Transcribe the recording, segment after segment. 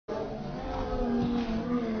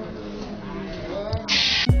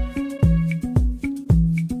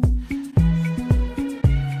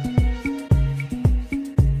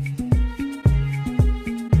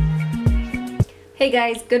Hey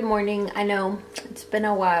guys, good morning. I know it's been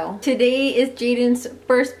a while. Today is Jaden's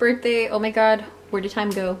first birthday. Oh my god, where did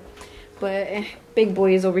time go? But big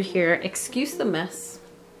boy is over here. Excuse the mess.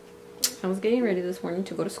 I was getting ready this morning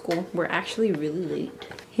to go to school. We're actually really late.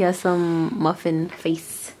 He has some muffin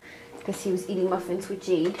face because he was eating muffins with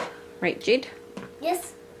Jade. Right, Jade?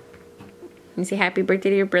 Yes. You say happy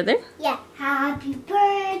birthday to your brother? Yeah. Happy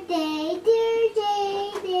birthday, dear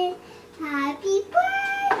Jaden. Happy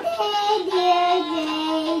birthday, dear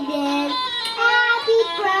Jaden. Happy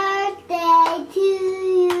birthday to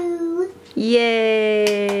you.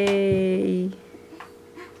 Yay!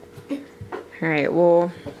 Alright,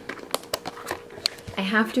 well, I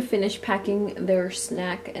have to finish packing their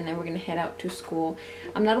snack and then we're gonna head out to school.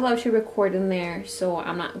 I'm not allowed to record in there, so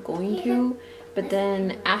I'm not going to. But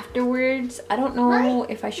then afterwards, I don't know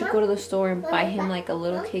if I should go to the store and buy him like a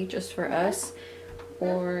little cake just for us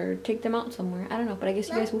or take them out somewhere. I don't know, but I guess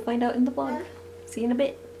you guys will find out in the vlog. See you in a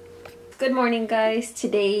bit. Good morning, guys.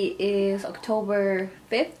 Today is October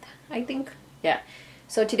 5th, I think. Yeah.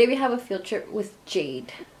 So today we have a field trip with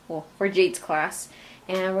Jade. Well, for Jade's class.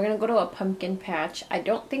 And we're gonna go to a pumpkin patch. I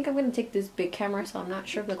don't think I'm gonna take this big camera, so I'm not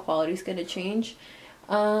sure if the quality is gonna change.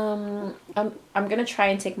 I'm gonna try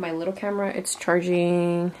and take my little camera. It's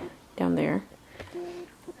charging down there.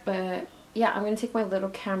 But yeah, I'm gonna take my little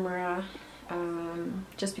camera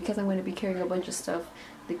just because I'm gonna be carrying a bunch of stuff,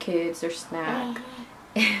 the kids, their snack,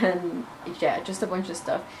 and yeah, just a bunch of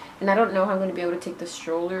stuff. And I don't know how I'm gonna be able to take the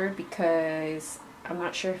stroller because I'm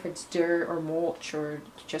not sure if it's dirt or mulch or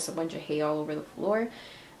just a bunch of hay all over the floor.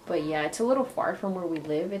 But yeah, it's a little far from where we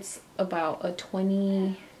live. It's about a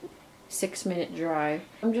 26-minute drive.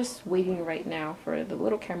 I'm just waiting right now for the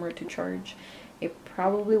little camera to charge. It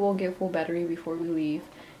probably will get full battery before we leave,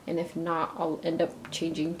 and if not, I'll end up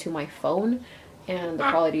changing to my phone and the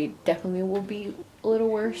quality definitely will be a little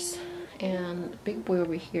worse. And big boy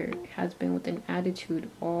over here has been with an attitude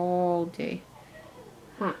all day.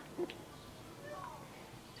 Huh. Is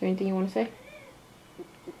there anything you want to say?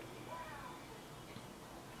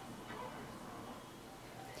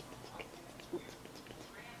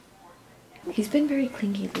 He's been very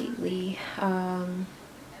clingy lately. I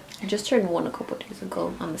just turned 1 a couple days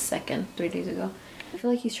ago, on the 2nd, 3 days ago. I feel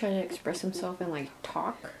like he's trying to express himself and like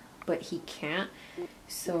talk, but he can't.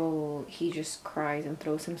 So he just cries and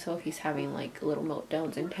throws himself. He's having like little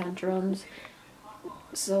meltdowns and tantrums.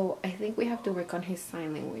 So I think we have to work on his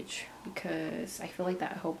sign language because I feel like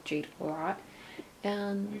that helped Jade a lot.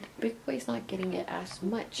 And Big Boy's not getting it as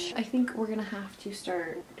much. I think we're gonna have to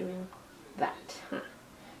start doing that.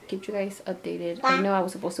 Keep you guys updated. I know I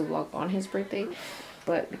was supposed to vlog on his birthday,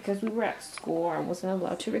 but because we were at school, I wasn't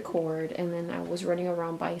allowed to record, and then I was running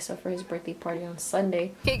around buying stuff for his birthday party on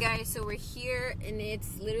Sunday. Okay guys, so we're here and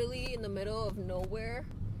it's literally in the middle of nowhere,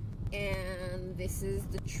 and this is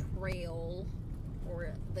the trail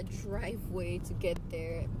or the driveway to get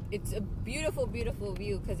there. It's a beautiful, beautiful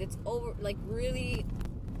view because it's over, like really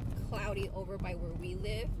cloudy over by where we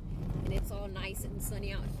live, and it's all nice and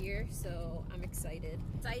sunny out here, so I'm excited.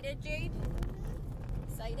 Excited, Jade?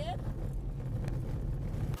 Excited?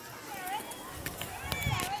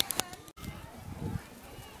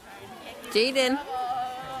 Jaden.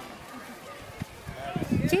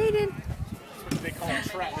 Jaden. They call it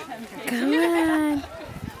traffic. Come on.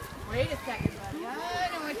 Wait a second, buddy. I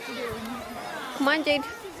know what you're doing. Come on, Jade.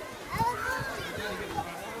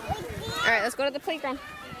 Alright, let's go to the playground.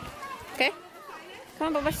 Okay?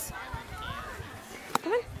 Come on, Bubba's.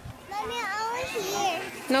 Come on. Mommy, I was here.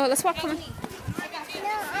 No, let's walk. Come on. No, I'm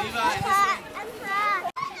hot. I'm hot.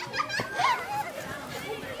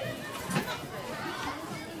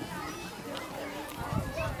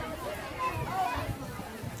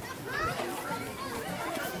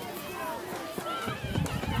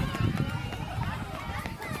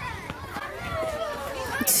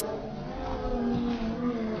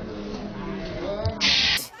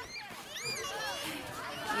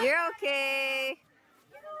 You're okay.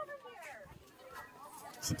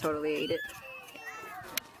 She totally ate it.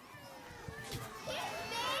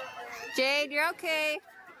 Jade, you're okay.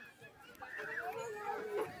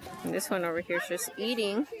 And this one over here is just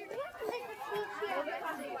eating.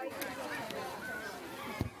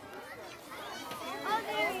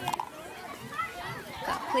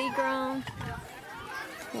 Got playground.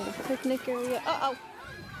 Little picnic area. Uh-oh.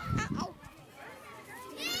 Uh-oh.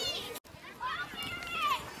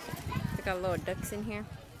 We got little ducks in here.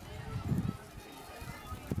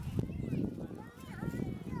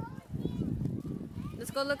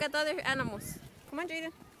 Let's go look at the other animals. Come on,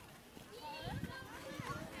 Jaden.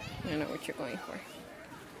 I know what you're going for.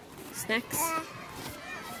 Snacks.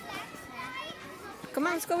 Come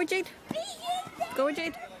on, let's go with Jade. Go,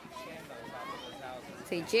 Jade.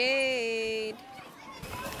 Say Jade.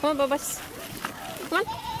 Come on, Bubba's. Come on.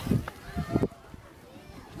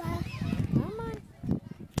 Come on.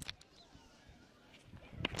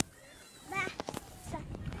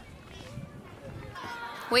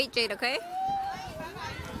 Wait, Jade, okay?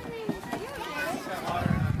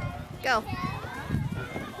 Go.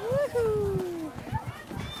 Woohoo.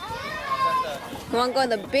 You want to go in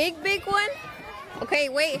the big one? Okay,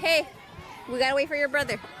 wait, hey. We gotta wait for your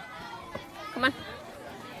brother. Come on.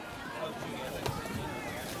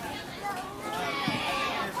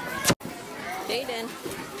 Jaden.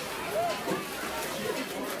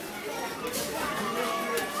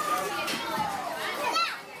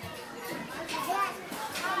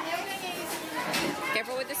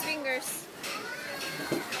 Careful with his fingers.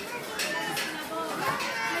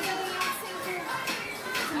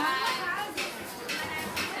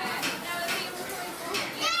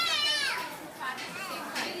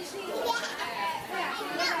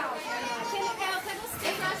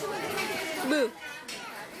 Boo.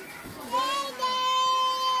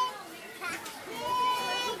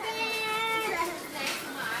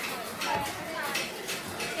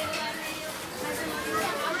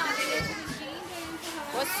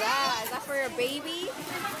 What's that? Is that for your baby?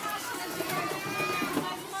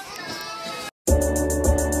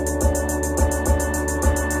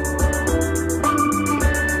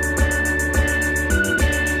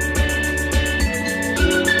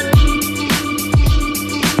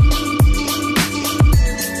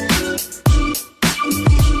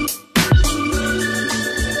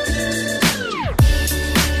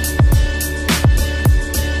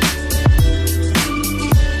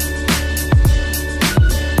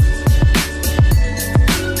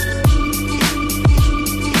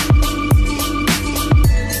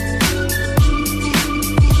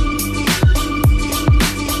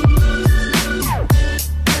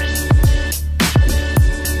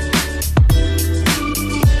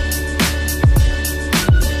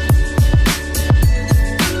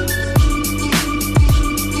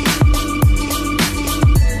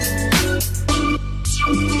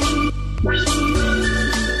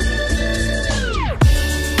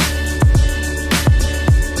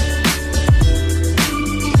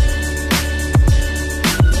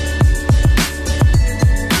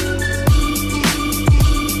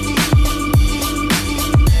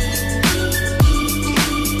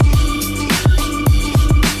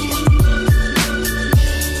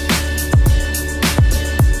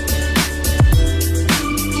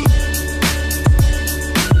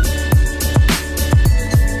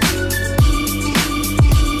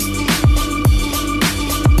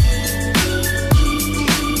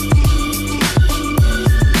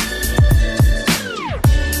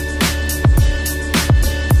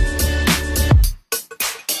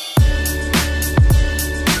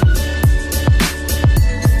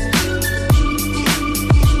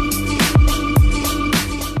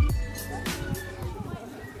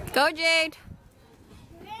 Go, Jade.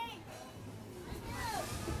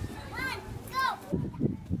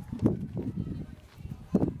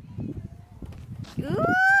 Woohoo!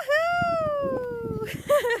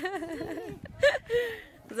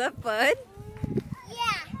 Is that fun?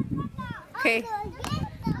 Yeah. Okay.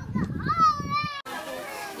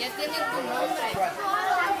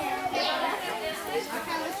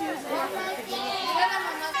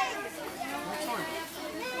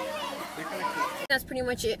 That's pretty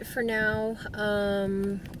much it for now.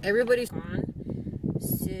 Everybody's gone,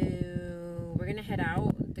 so we're gonna head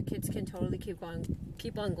out. The kids can totally keep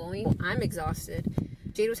on going. I'm exhausted.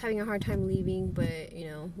 Jade was having a hard time leaving, but you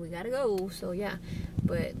know, we gotta go, so yeah.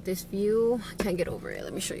 But this view, I can't get over it.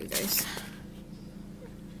 Let me show you guys.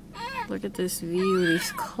 Look at this view,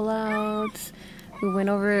 these clouds. We went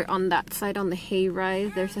over on that side on the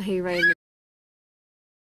hayride. There's a hayride.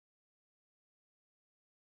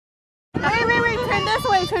 Wait, turn this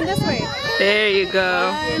way, turn this way. There you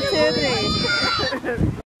go. 1, 2,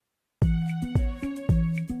 3.